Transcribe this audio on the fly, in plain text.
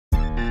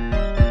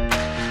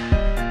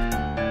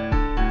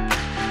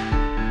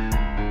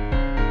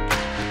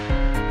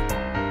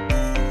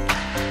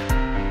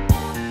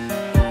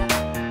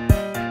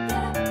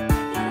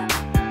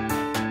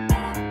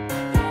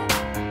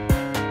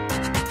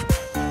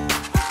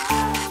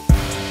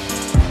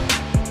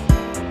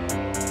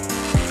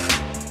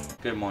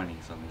Good morning,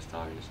 Somis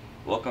Stars.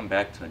 Welcome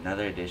back to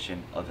another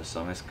edition of the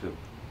Somis Scoop.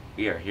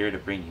 We are here to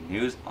bring you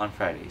news on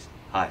Fridays.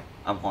 Hi,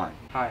 I'm Juan.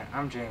 Hi,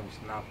 I'm James.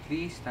 Now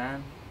please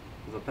stand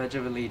for the Pledge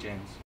of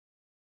Allegiance.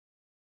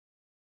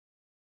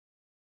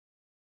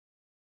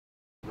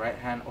 Right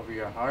hand over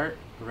your heart.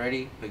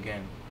 Ready,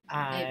 begin.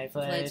 I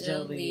pledge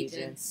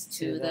allegiance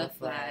to the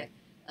flag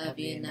of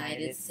the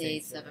United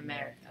States of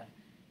America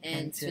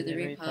and to the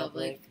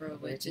republic for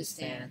which it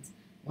stands,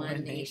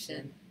 one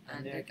nation,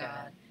 under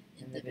God,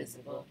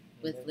 indivisible,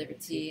 with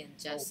liberty and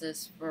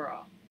justice for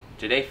all.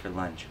 Today for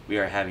lunch, we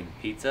are having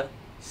pizza,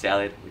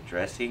 salad with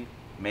dressing,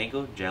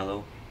 mango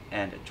jello,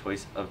 and a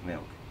choice of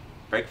milk.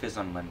 Breakfast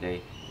on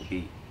Monday will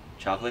be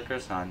chocolate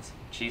croissants,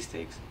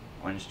 cheesesteaks,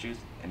 orange juice,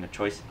 and a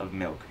choice of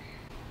milk.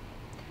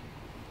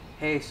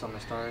 Hey,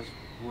 Somis Stars.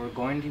 We're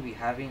going to be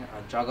having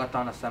a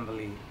jogathon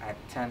assembly at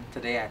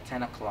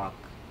 10 o'clock,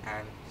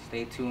 and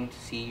stay tuned to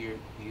see you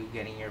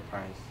getting your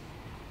prize.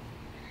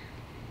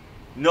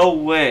 No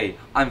way!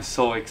 I'm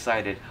so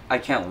excited. I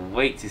can't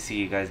wait to see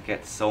you guys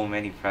get so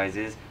many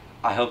prizes.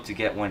 I hope to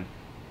get one.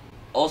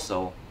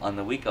 Also, on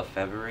the week of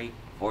February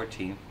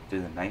 14th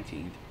through the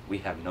 19th, we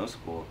have no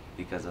school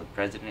because of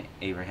President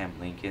Abraham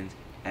Lincoln's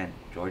and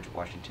George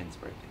Washington's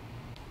birthday.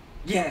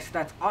 Yes,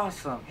 that's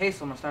awesome. Hey,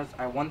 Somis Stars.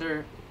 I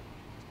wonder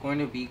it's going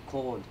to be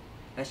cold.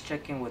 Let's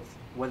check in with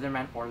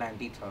Weatherman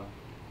Orlandito.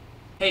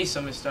 Hey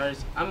Somis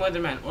Stars, I'm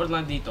Weatherman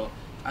Orlandito.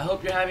 I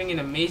hope you're having an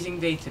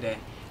amazing day today.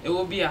 It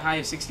will be a high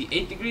of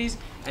 68 degrees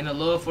and a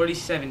low of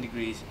 47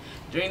 degrees.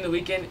 During the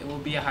weekend, it will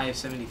be a high of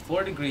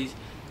 74 degrees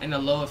and a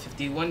low of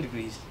 51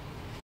 degrees.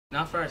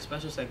 Now for our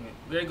special segment,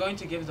 we are going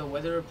to give the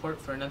weather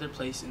report for another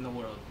place in the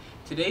world.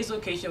 Today's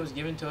location was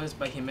given to us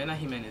by Jimena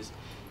Jimenez.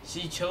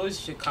 She chose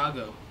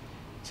Chicago.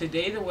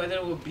 Today the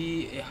weather will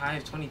be a high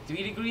of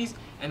 23 degrees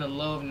and a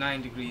low of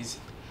 9 degrees.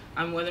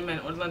 I'm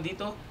Weatherman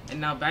Orlandito,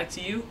 and now back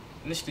to you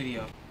in the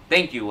studio.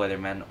 Thank you,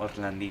 Weatherman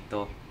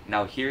Orlandito.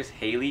 Now here's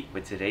Haley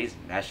with today's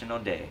National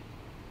Day.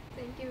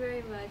 Thank you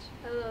very much.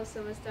 Hello,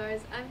 Somis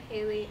Stars. I'm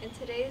Haley, and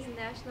today is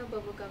National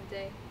Bubblegum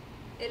Day.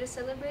 It is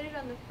celebrated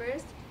on the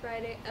first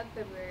Friday of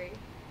February.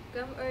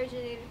 Gum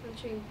originated from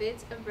chewing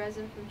bits of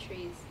resin from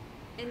trees.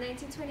 In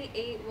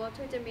 1928,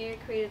 Walter Demir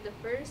created the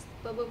first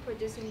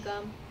bubble-producing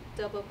gum,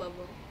 Double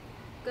Bubble.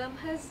 Gum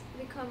has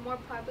become more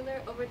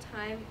popular over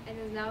time and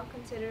is now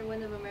considered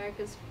one of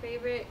America's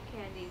favorite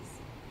candies.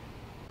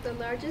 The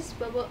largest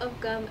bubble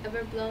of gum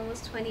ever blown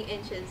was 20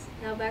 inches.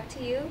 Now back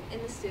to you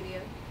in the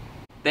studio.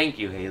 Thank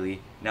you,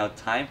 Haley. Now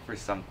time for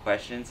some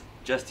questions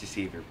just to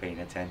see if you're paying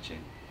attention.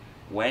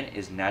 When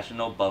is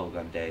National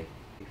Bubblegum Day?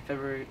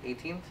 February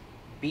 18th.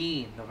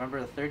 B,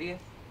 November the 30th.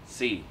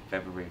 C,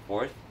 February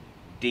 4th.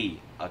 D,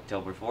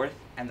 October 4th.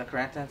 And the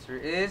correct answer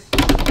is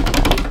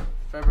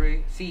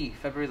February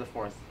the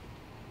 4th.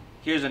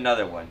 Here's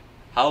another one.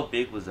 How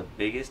big was the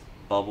biggest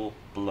bubble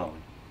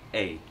blown?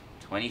 A,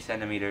 20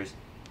 centimeters.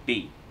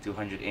 B,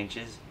 200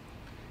 inches.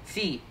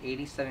 C,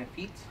 87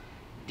 feet.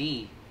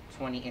 D,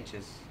 20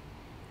 inches.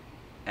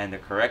 And the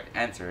correct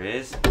answer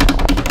is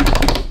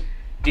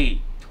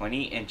D,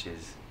 20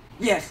 inches.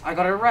 Yes, I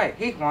got it right.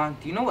 Hey Juan,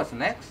 do you know what's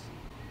next?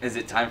 Is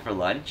it time for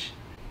lunch?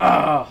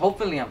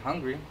 Hopefully I'm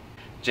hungry.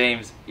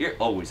 James, you're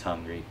always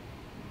hungry.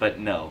 But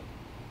no,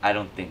 I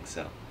don't think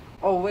so.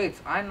 Oh wait,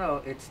 I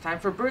know. It's time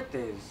for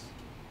birthdays.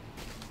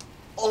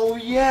 Oh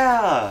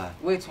yeah!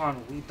 Wait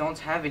Juan, we don't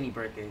have any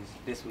birthdays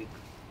this week.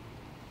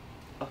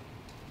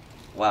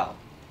 Wow,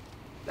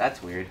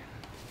 that's weird.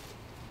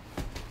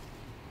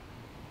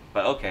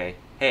 But okay,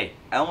 hey,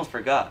 I almost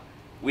forgot.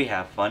 We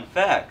have fun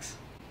facts.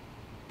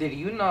 Did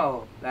you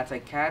know that a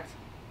cat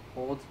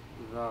holds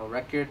the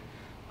record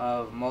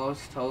of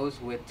most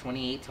toes with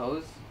 28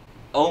 toes?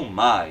 Oh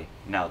my,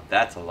 now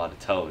that's a lot of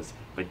toes.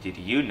 But did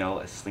you know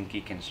a slinky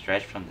can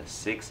stretch from the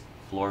 6th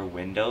floor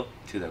window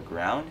to the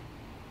ground?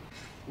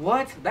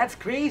 What? That's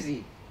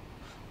crazy.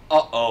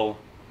 Uh-oh.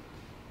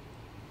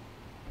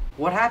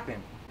 What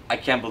happened? I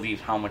can't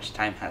believe how much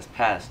time has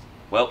passed.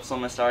 Well,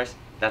 Somis Stars,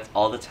 that's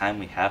all the time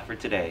we have for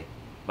today.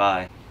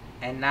 Bye.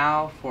 And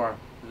now for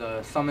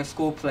the Summer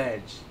School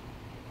Pledge.